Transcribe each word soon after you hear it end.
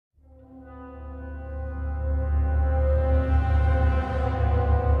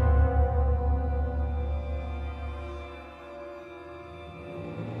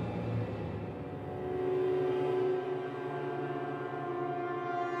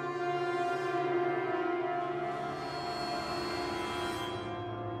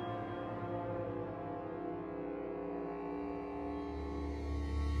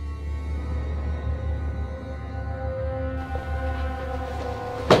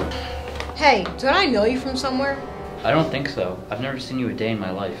Hey, don't I know you from somewhere? I don't think so. I've never seen you a day in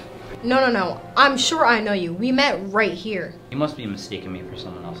my life. No. I'm sure I know you. We met right here. You must be mistaking me for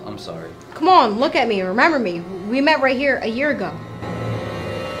someone else. I'm sorry. Come on, look at me. Remember me. We met right here a year ago.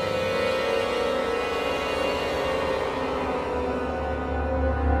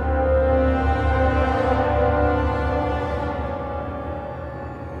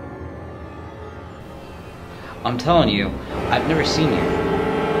 I'm telling you, I've never seen you.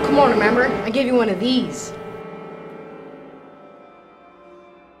 Come on, remember? I gave you one of these.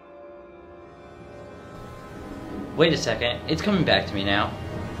 Wait a second. It's coming back to me now.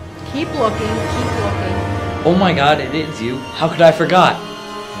 Keep looking, keep looking. Oh my god, it is you. How could I forgot?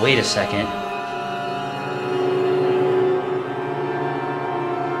 Wait a second.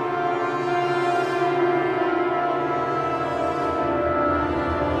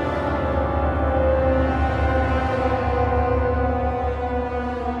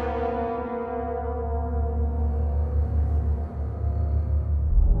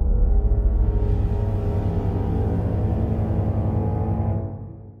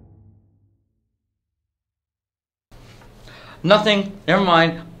 Nothing. Never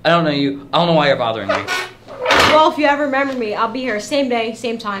mind. I don't know you. I don't know why you're bothering me. Well, if you ever remember me, I'll be here same day,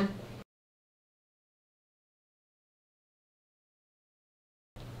 same time.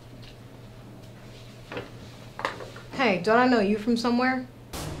 Hey, don't I know you from somewhere?